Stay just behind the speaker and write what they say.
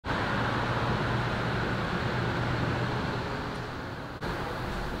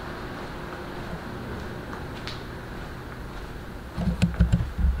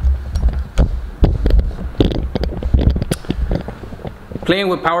Playing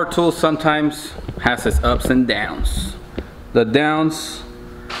with power tools sometimes has its ups and downs. The downs,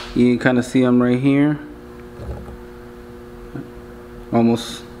 you can kind of see them right here.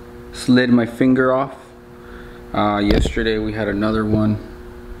 Almost slid my finger off. Yesterday we had another one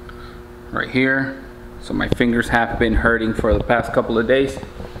right here. So my fingers have been hurting for the past couple of days.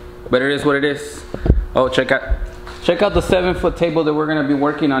 But it is what it is. Oh, check out the 7-foot table that we're gonna be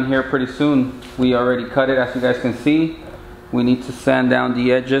working on here pretty soon. We already cut it, as you guys can see. We need to sand down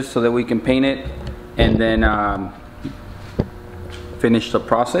the edges so that we can paint it and then finish the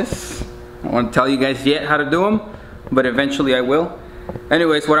process. I don't want to tell you guys yet how to do them, but eventually I will.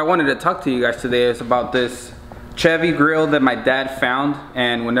 Anyways, what I wanted to talk to you guys today is about this Chevy grill that my dad found,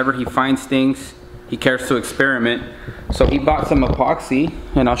 and whenever he finds things, he cares to experiment. So he bought some epoxy,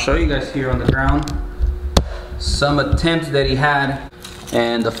 and I'll show you guys here on the ground some attempts that he had.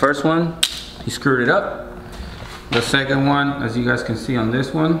 And the first one, he screwed it up. The second one, as you guys can see on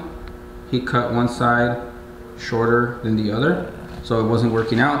this one, he cut one side shorter than the other, so it wasn't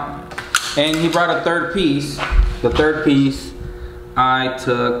working out. And he brought a third piece. The third piece, I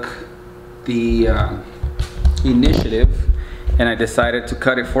took the initiative and I decided to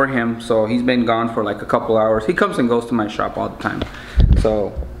cut it for him. So he's been gone for like a couple hours. He comes and goes to my shop all the time. So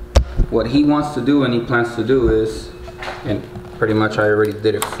what he wants to do and he plans to do is, and pretty much I already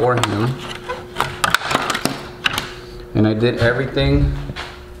did it for him, and I did everything.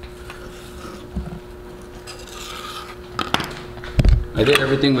 I did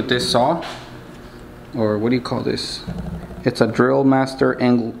everything with this saw, or what do you call this? It's a Drill Master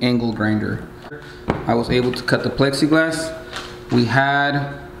angle grinder. I was able to cut the plexiglass. We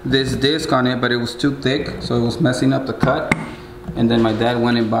had this disc on it, but it was too thick, so it was messing up the cut. And then my dad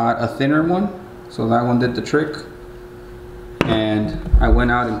went and bought a thinner one, so that one did the trick. And I went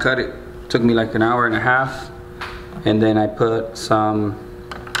out and cut it. It took me like an hour and a half. And then I put some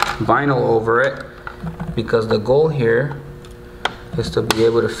vinyl over it, because the goal here is to be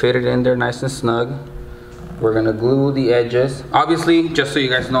able to fit it in there nice and snug. We're gonna glue the edges. Obviously, just so you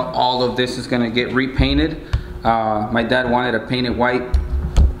guys know, all of this is gonna get repainted. My dad wanted to paint it white,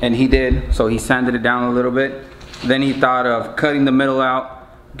 and he did, so he sanded it down a little bit. Then he thought of cutting the middle out,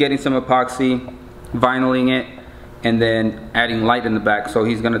 getting some epoxy, vinyling it, and then adding light in the back. So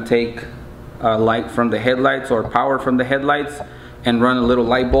he's gonna take light from the headlights, or power from the headlights, and run a little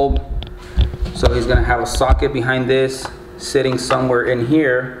light bulb. So he's gonna have a socket behind this sitting somewhere in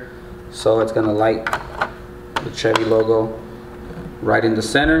here, so it's gonna light the Chevy logo right in the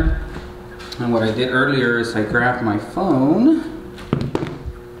center. And what I did earlier is I grabbed my phone,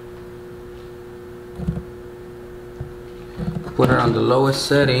 put it on the lowest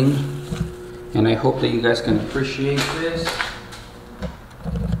setting, and I hope that you guys can appreciate this.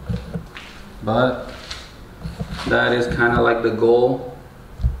 But that is kind of like the goal.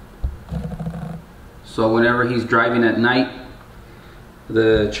 So whenever he's driving at night,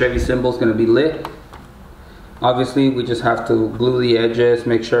 the Chevy symbol is going to be lit. Obviously, we just have to glue the edges,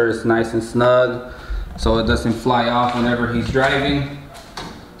 make sure it's nice and snug so it doesn't fly off whenever he's driving.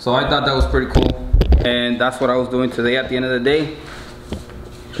 So I thought that was pretty cool, and that's what I was doing today. At the end of the day,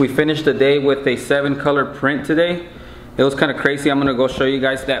 we finished the day with a 7-color print today. It was kind of crazy. I'm gonna go show you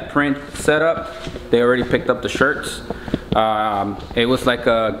guys that print setup. They already picked up the shirts. It was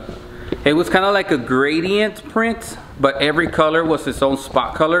kind of like a gradient print, but every color was its own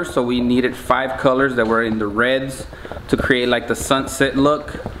spot color. So we needed 5 colors that were in the reds to create like the sunset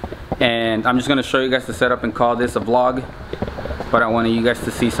look. And I'm just gonna show you guys the setup and call this a vlog. But I wanted you guys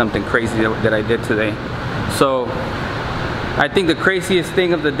to see something crazy that I did today. So I think the craziest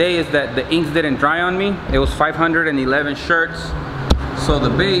thing of the day is that the inks didn't dry on me. It was 511 shirts. So the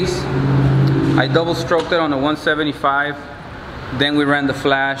base, I double stroked it on a 175. Then we ran the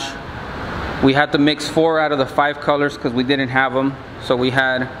flash. We had to mix 4 out of the 5 colors because we didn't have them. So we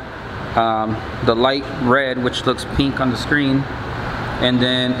had the light red, which looks pink on the screen. And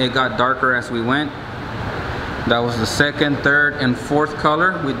then it got darker as we went. That was the 2nd, 3rd, and 4th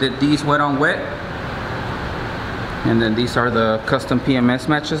color. We did these wet on wet. And then these are the custom PMS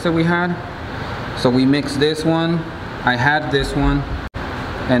matches that we had. So we mixed this one. I had this one.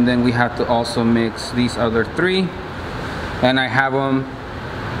 And then we had to also mix these other 3. And I have them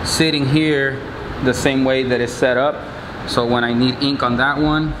sitting here the same way that it's set up. So when I need ink on that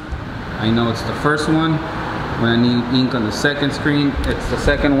one, I know it's the first one. When I need ink on the second screen, it's the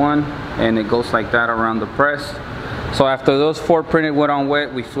second one. And it goes like that around the press. So after those 4 printed wet on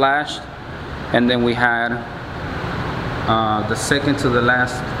wet, we flashed. And then we had the second to the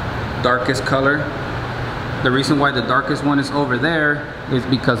last darkest color. The reason why the darkest one is over there is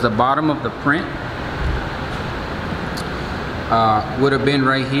because the bottom of the print would have been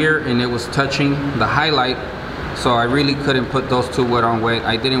right here, and it was touching the highlight, so I really couldn't put those two wet on wet.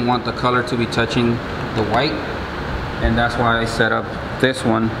 I didn't want the color to be touching the white, and that's why I set up this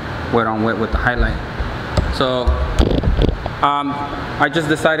one wet on wet with the highlight. So I just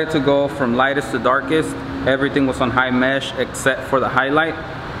decided to go from lightest to darkest. Everything was on high mesh except for the highlight.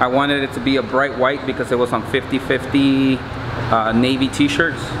 I wanted it to be a bright white because it was on 50/50 navy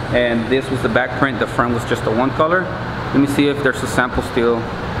t-shirts, and this was the back print. The front was just a one color. Let me see if there's a sample still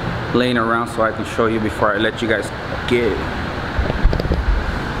laying around so I can show you before I let you guys get it.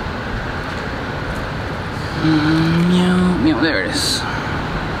 There it is.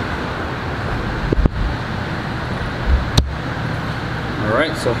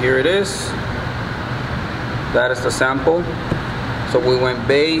 Alright, so here it is. That is the sample. So we went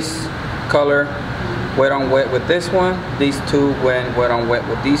base, color, wet on wet with this one. These two went wet on wet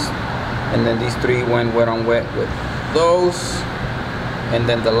with these. And then these three went wet on wet with those. And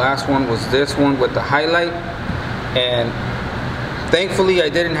then the last one was this one with the highlight. And thankfully I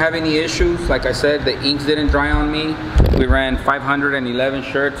didn't have any issues. Like I said, the inks didn't dry on me. We ran 511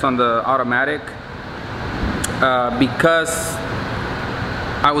 shirts on the automatic. Because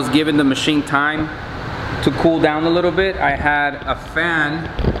I was given the machine time to cool down a little bit, I had a fan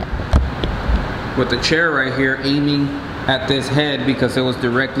with the chair right here aiming at this head because it was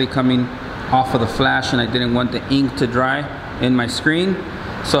directly coming off of the flash, and I didn't want the ink to dry in my screen.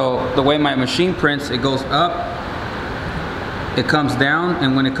 So the way my machine prints, it goes up, it comes down,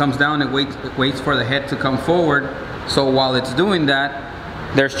 and when it comes down, it waits for the head to come forward. So while it's doing that,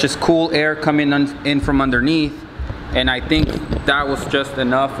 there's just cool air coming in from underneath, and I think that was just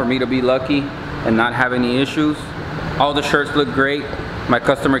enough for me to be lucky and not have any issues. All the shirts look great. My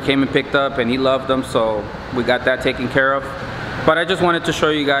customer came and picked up and he loved them, so we got that taken care of. But I just wanted to show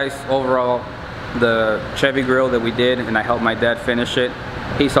you guys overall the Chevy grill that we did, and I helped my dad finish it.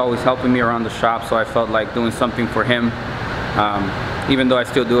 He's always helping me around the shop, so I felt like doing something for him, even though I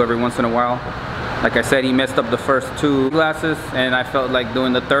still do every once in a while. Like I said, he messed up the first two glasses, and I felt like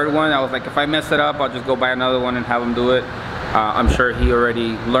doing the third one. I was like, if I mess it up, I'll just go buy another one and have him do it. I'm sure he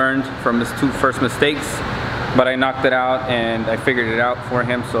already learned from his two first mistakes, but I knocked it out and I figured it out for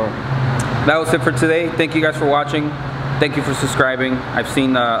him. So that was it for today. Thank you guys for watching. Thank you for subscribing. I've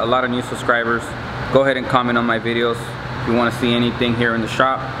seen a lot of new subscribers. Go ahead and comment on my videos if you want to see anything here in the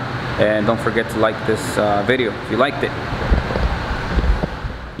shop, and don't forget to like this video if you liked it.